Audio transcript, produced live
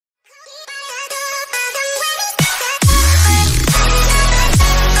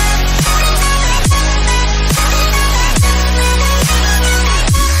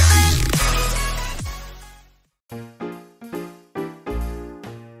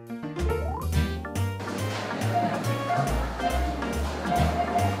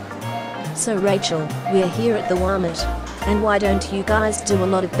So Rachel, we're here at the Walmart. And why don't you guys do a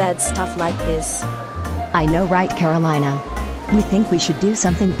lot of bad stuff like this? I know, right, Carolina? We think we should do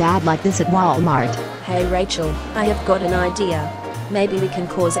something bad like this at Walmart. Hey Rachel, I have got an idea. Maybe we can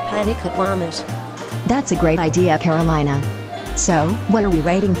cause a panic at Walmart. That's a great idea, Carolina. So, what are we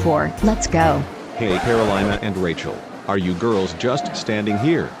waiting for? Let's go. Hey Carolina and Rachel, are you girls just standing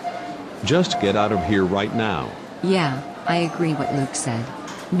here? Just get out of here right now. Yeah, I agree what Luke said.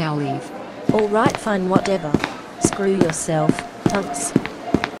 Now leave. Alright, fine, whatever. Screw yourself, punks.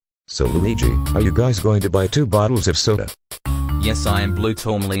 So Luigi, are you guys going to buy 2 bottles of soda? Yes, I am Blue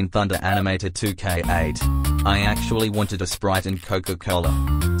Tourmaline Thunder Animated 2K8. I actually wanted a Sprite and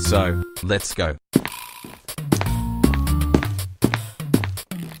Coca-Cola. So, let's go.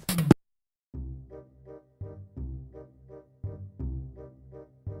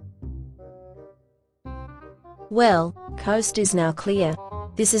 Well, coast is now clear.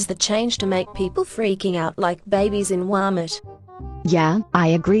 This is the change to make people freaking out like babies in Walmart. Yeah, I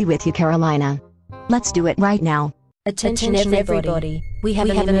agree with you, Carolina. Let's do it right now. Attention everybody. We have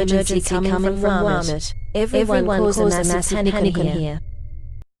an emergency coming from Walmart. Everyone cause a massive panic in here.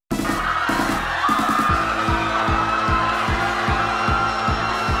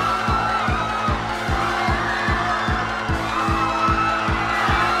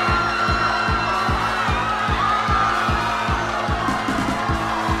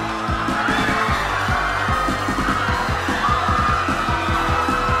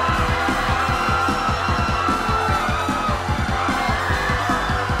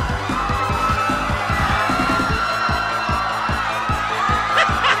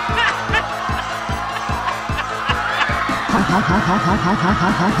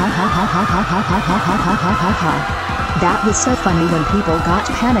 That was so funny when people got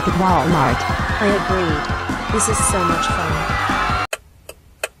panic at Walmart. I agreed. This is so much fun.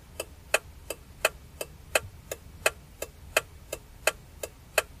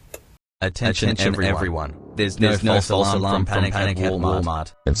 Attention everyone. There's no false alarm from panic at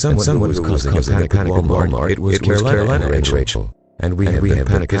Walmart. And someone was causing a panic at Walmart. It was Carolina and Rachel. And we have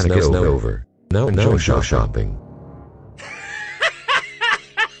panic is now over. No shopping.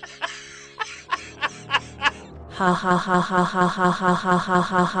 Ha ha ha ha ha ha ha ha ha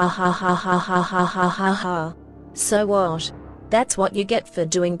ha ha ha ha ha ha ha ha ha. So what? That's what you get for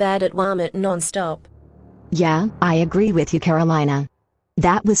doing bad at Walmart non-stop. Yeah, I agree with you, Carolina.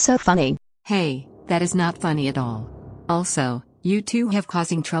 That was so funny. Hey, that is not funny at all. Also, you two have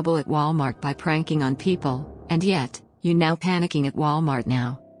causing trouble at Walmart by pranking on people, and yet, you now panicking at Walmart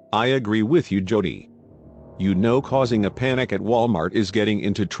now. I agree with you, Jody. You know causing a panic at Walmart is getting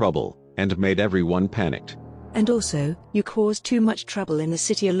into trouble, and made everyone panicked. And also, you caused too much trouble in the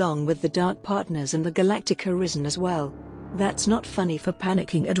city along with the Dark Partners and the Galactica Risen as well. That's not funny for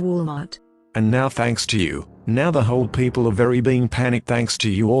panicking at Walmart. And now thanks to you, now the whole people are very being panicked thanks to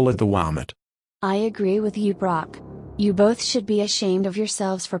you all at the Walmart. I agree with you, Brock. You both should be ashamed of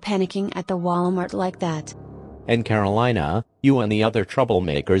yourselves for panicking at the Walmart like that. And Carolina, you and the other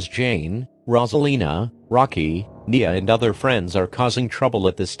troublemakers Jane, Rosalina, Rocky, Nia and other friends are causing trouble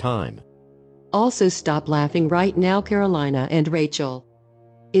at this time. Also stop laughing right now, Carolina and Rachel.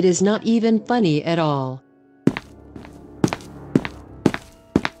 It is not even funny at all.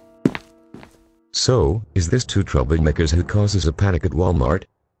 So, is this 2 troublemakers who causes a panic at Walmart?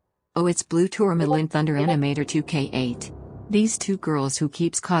 Oh, it's Blue Tourmaline Thunder Animator 2K8. These 2 girls who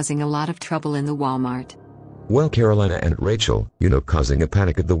keeps causing a lot of trouble in the Walmart. Well, Carolina and Rachel, you know causing a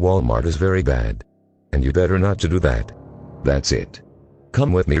panic at the Walmart is very bad. And you better not to do that. That's it.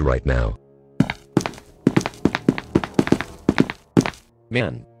 Come with me right now.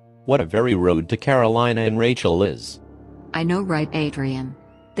 Man. What a very rude to Carolina and Rachel is. I know, right, Adrian?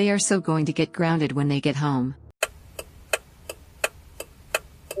 They are so going to get grounded when they get home.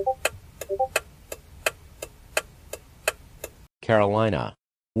 Carolina.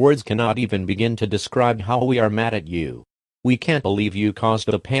 Words cannot even begin to describe how we are mad at you. We can't believe you caused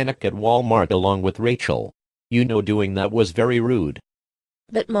a panic at Walmart along with Rachel. You know doing that was very rude.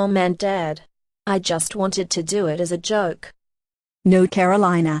 But Mom and Dad, I just wanted to do it as a joke. No,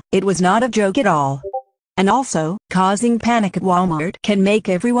 Carolina, it was not a joke at all. And also, causing panic at Walmart can make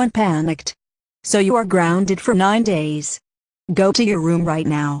everyone panicked. So you are grounded for 9 days. Go to your room right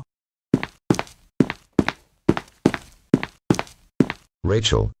now.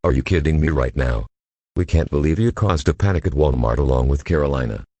 Rachel, are you kidding me right now? We can't believe you caused a panic at Walmart along with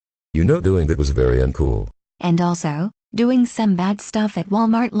Carolina. You know doing that was very uncool. And also, doing some bad stuff at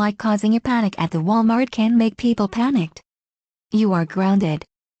Walmart like causing a panic at the Walmart can make people panicked. You are grounded.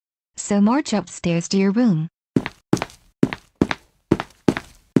 So march upstairs to your room.